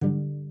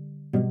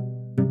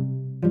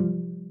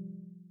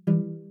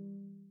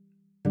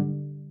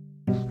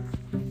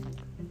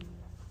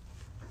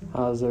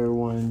How's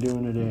everyone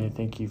doing today?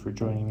 Thank you for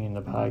joining me in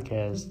the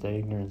podcast, The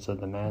Ignorance of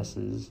the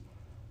Masses.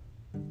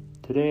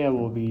 Today I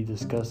will be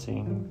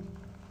discussing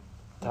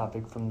a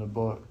topic from the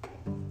book,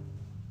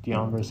 De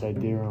Ombris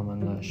Idearum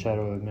and the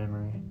Shadow of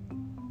Memory,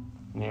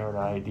 and the Art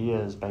of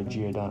Ideas by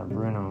Giordano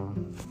Bruno.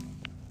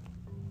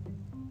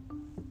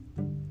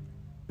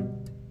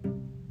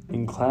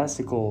 In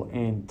classical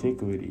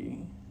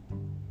antiquity,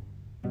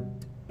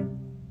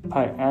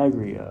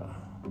 Pyagria.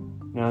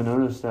 Now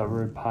notice that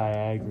word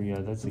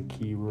Pyagria, that's a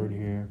key word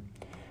here.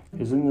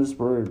 Because in this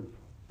word,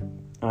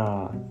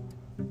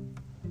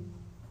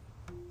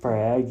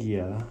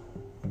 Pyagria,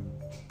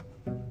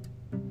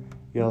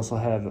 you also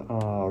have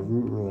a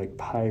root word like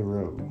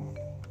pyro.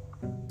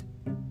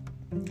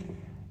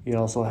 You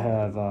also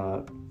have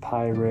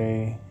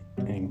pyre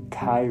and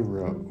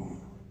Cairo,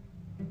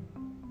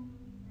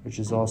 which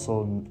is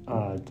also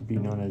to be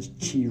known as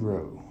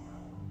Chiro.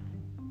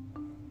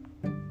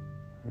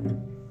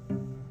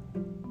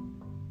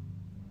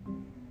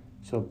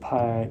 So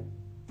Pyagria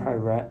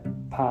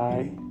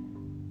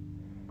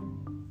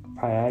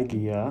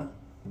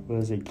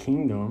was a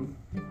kingdom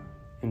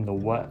in the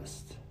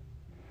west,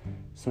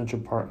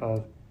 central part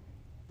of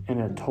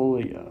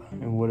Anatolia,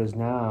 in what is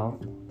now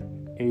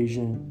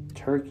Asian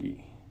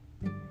Turkey,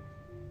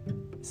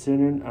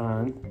 centered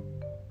on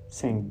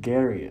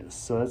Sangarius.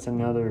 So that's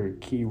another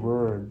key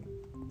word.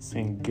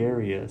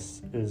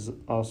 Sangarius is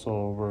also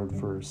a word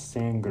for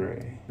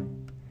sangre,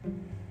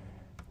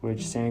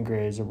 which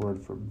sangre is a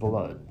word for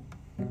blood.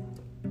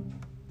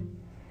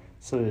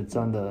 So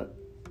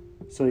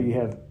you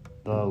have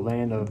the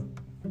land of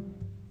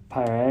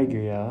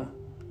Pyagria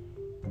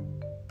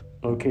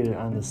located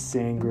on the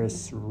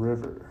Sangris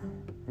River,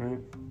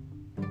 right?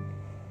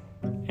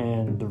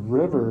 And the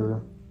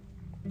river,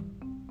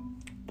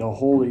 the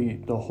holy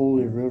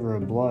river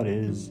of blood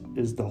is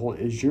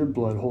your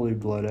blood, holy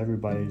blood.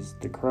 Everybody's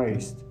the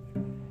Christ.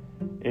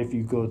 If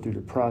you go through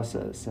the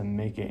process and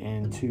make it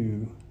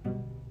into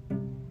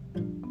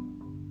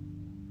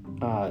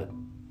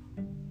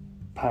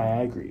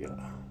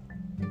Pyagria,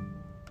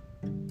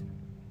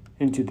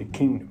 into the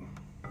kingdom.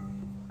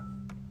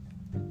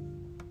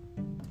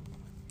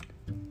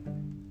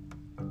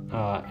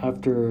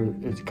 After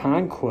its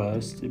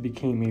conquest, it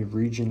became a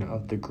region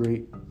of the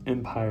great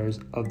empires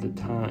of the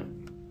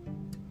time.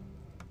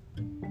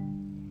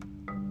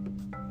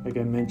 Like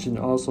I mentioned,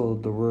 also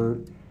the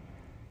word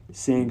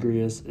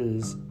sangrius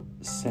is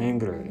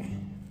sangre.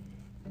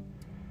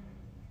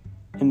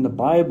 In the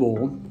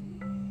Bible,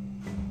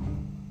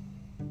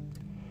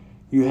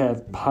 you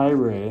have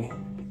pyre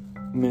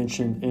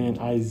mentioned in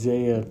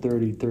Isaiah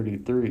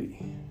 30:33.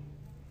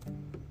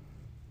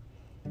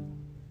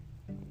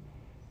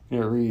 And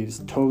it reads,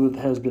 Tobit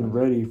has been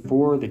ready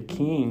for the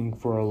king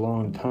for a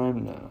long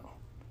time now.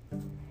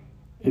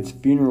 Its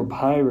funeral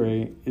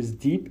pyre is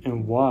deep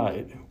and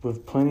wide,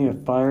 with plenty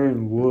of fire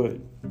and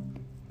wood.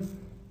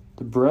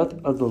 The breath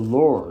of the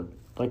Lord,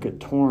 like a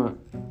torrent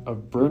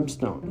of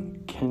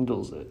brimstone,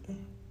 kindles it.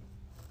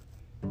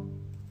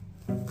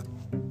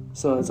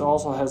 So it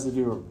also has to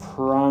do with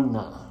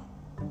prana.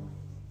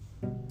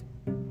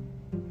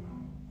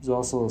 It's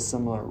also a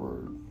similar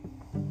word.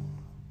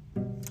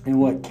 And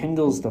what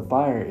kindles the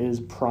fire is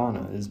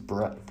prana, is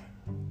breath.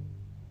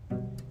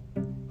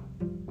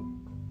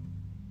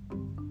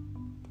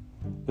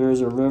 There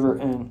is a river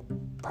in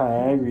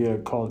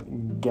Pyagria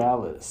called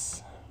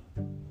Gallus.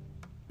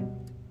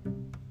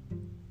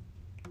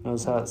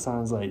 Notice how it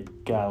sounds like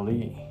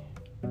Gali.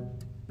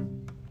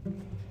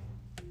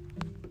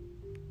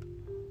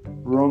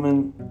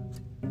 Roman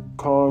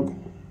cog,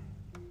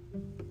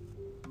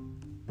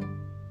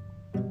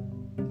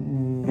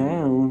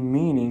 noun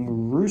meaning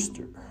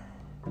rooster.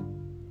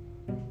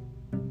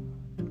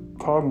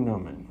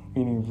 Cognomen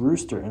meaning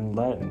rooster in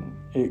Latin.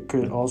 It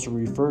could also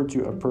refer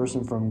to a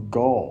person from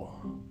Gaul,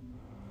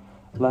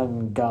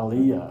 Latin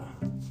Gallia.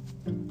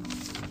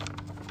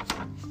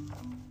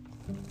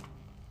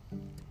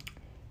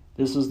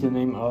 This was the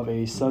name of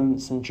a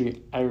 7th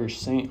century Irish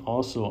saint,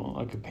 also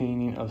a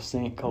companion of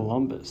Saint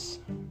Columba,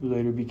 who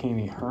later became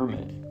a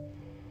hermit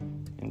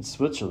in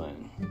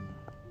Switzerland.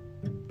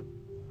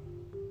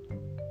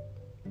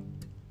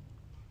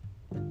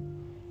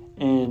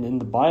 And in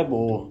the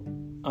Bible,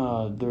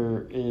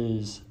 there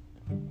is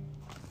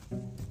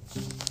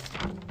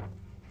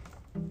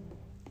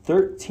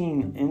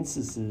 13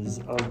 instances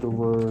of the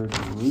word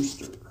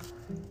rooster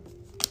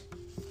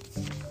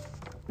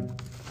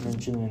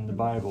mentioned in the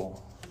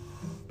Bible.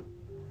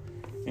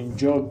 In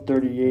Job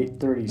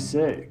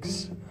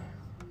 38:36,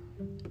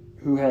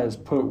 who has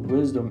put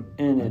wisdom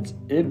in its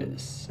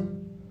ibis,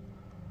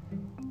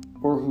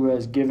 or who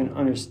has given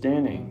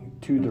understanding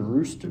to the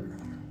rooster,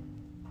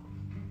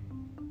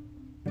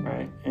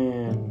 right?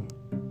 And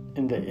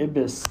the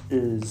ibis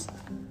is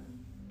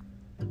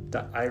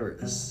the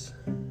iris,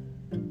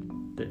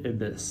 the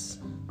ibis.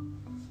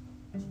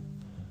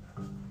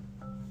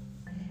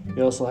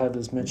 You also have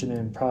this mentioned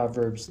in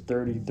Proverbs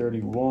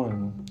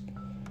 30:31.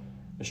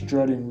 A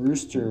strutting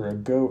rooster, a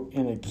goat,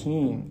 and a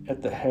king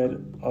at the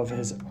head of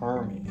his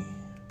army.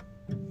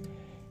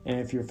 And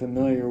if you're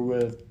familiar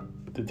with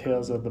the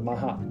tales of the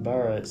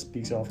Mahabharata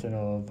speaks often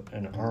of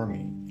an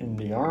army, and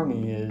the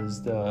army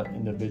is the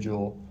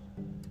individual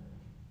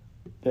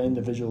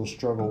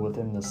struggle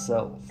within the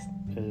self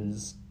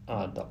is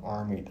the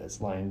army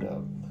that's lined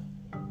up.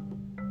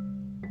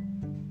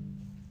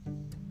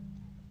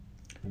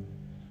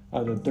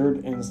 The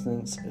third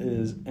instance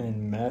is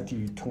in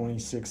Matthew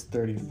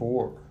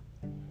 26:34.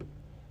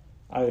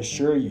 I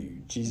assure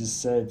you, Jesus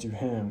said to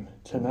him,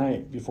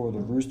 tonight before the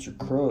rooster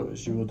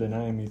crows, you will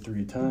deny me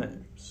 3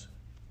 times.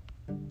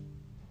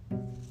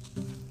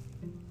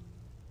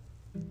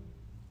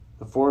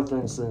 The fourth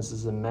instance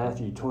is in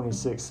Matthew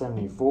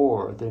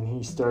 26:74. Then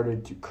he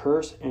started to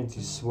curse and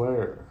to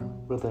swear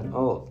with an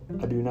oath,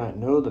 I do not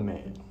know the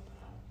man.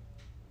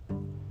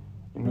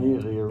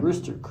 Immediately a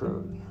rooster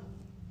crowed.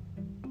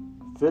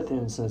 Fifth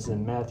instance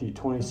in Matthew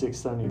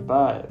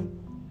 26:75.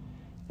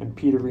 And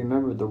Peter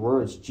remembered the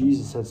words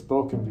Jesus had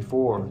spoken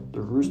before,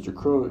 the rooster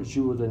crows,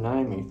 you will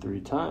deny me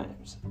 3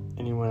 times.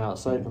 And he went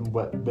outside and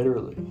wept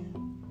bitterly.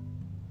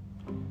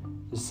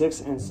 The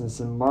sixth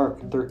instance in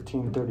Mark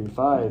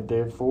 13:35,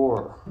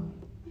 therefore,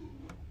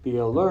 be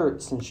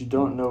alert, since you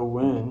don't know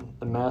when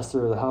the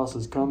master of the house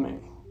is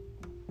coming,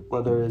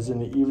 whether it is in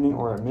the evening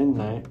or at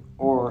midnight,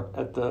 or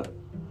at the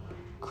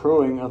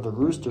crowing of the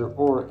rooster,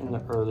 or in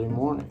the early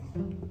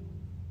morning.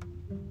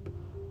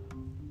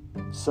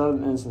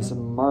 Seventh instance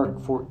in Mark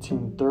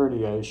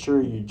 14:30, I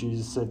assure you,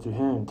 Jesus said to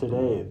him,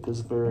 today,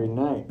 this very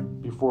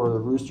night, before the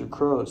rooster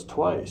crows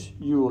twice,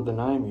 you will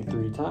deny me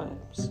 3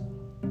 times.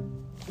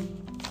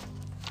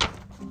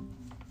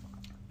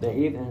 The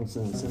eighth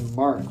instance in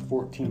Mark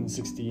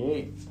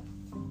 14:68,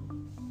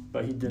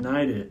 but he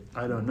denied it,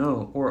 I don't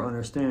know or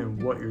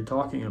understand what you're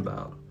talking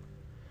about.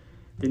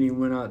 Then he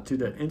went out to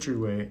the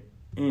entryway,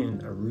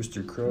 and a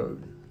rooster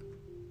crowed.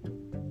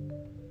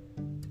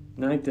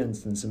 Ninth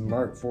instance in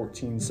Mark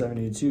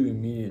 14:72,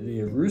 immediately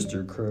a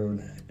rooster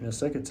crowed and a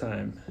second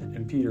time,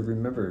 and Peter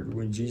remembered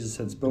when Jesus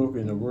had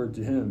spoken the word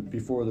to him,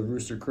 before the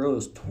rooster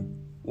crows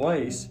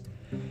twice,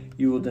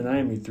 you will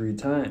deny me 3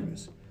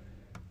 times.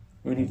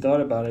 When he thought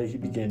about it, he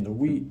began to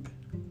weep.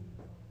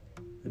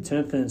 The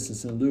 10th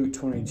instance in Luke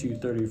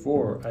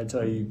 22:34, I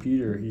tell you,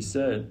 Peter, he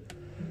said,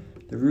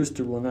 the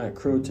rooster will not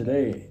crow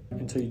today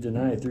until you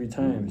deny 3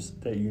 times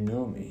that you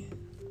know me.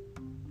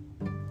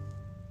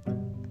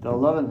 The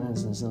 11th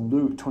instance in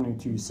Luke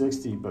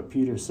 22:60, but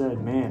Peter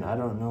said, man, I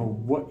don't know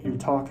what you're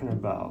talking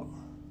about.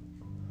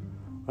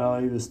 While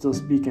he was still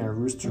speaking, a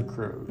rooster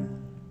crowed.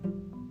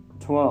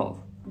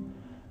 12.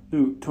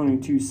 Luke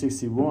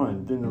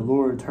 22:61, then the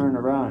Lord turned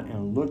around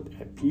and looked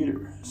at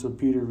Peter. So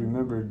Peter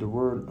remembered the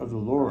word of the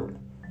Lord,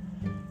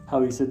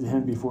 how he said to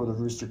him, before the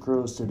rooster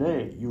crows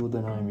today, you will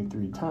deny me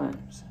 3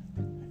 times.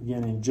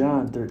 Again in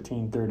John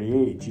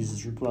 13:38,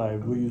 Jesus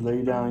replied, will you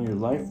lay down your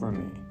life for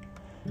me?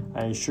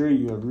 I assure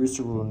you, a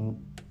rooster will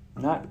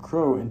not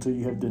crow until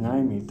you have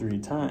denied me 3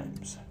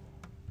 times.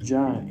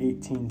 John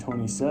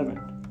 18:27.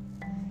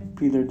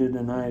 Peter did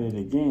deny it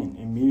again.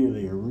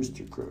 Immediately a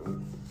rooster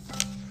crowed.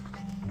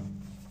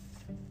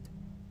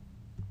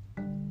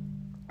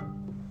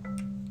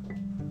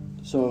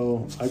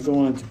 So I go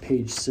on to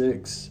page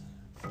 6.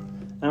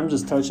 I'm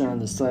just touching on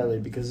this slightly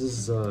because this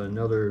is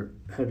another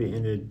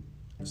heavy-ended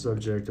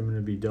subject. I'm going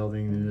to be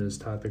delving into this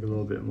topic a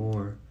little bit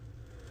more.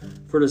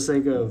 For the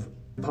sake of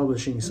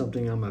publishing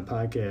something on my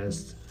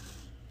podcast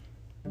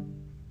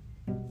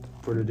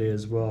for today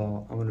as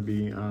well, I'm going to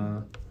be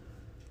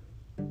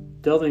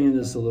delving into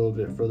this a little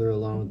bit further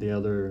along with the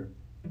other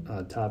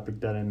topic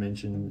that I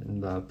mentioned in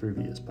the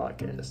previous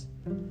podcast.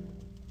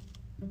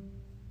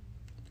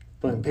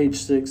 But on page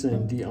 6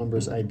 in De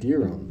Umbris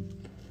Idearum,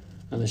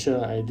 on the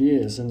shadow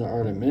ideas in the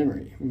art of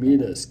memory,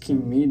 Midas,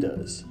 King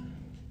Midas,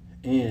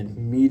 and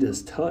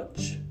Midas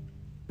touch.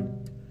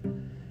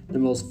 The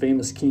most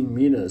famous King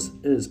Midas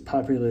is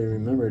popularly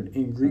remembered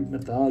in Greek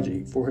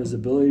mythology for his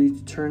ability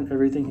to turn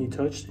everything he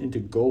touched into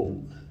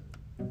gold.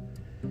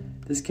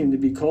 This came to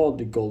be called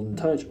the Golden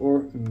Touch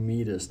or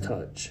Midas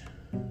Touch.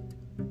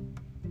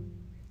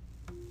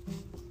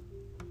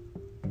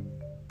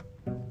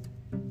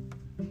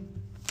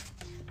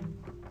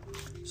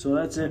 So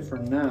that's it for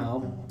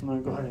now. I'm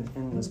going to go ahead and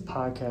end this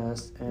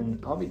podcast,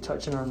 and I'll be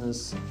touching on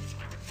this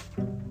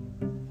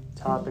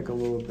topic a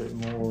little bit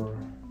more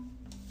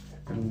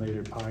in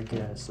later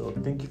podcasts. So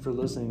thank you for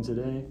listening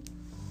today.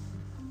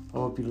 I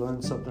hope you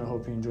learned something. I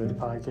hope you enjoyed the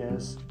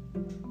podcast.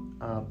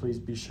 Please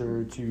be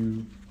sure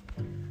to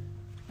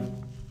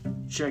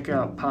check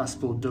out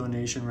possible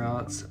donation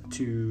routes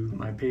to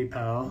my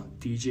PayPal,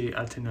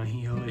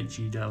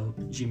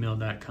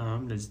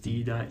 djatunahio@gmail.com. That's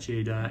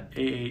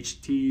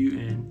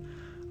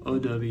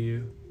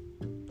d.j.ahtunowhiho,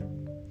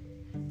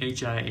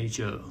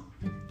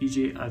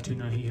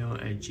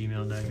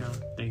 djatunahio@gmail.com.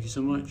 Thank you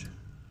so much.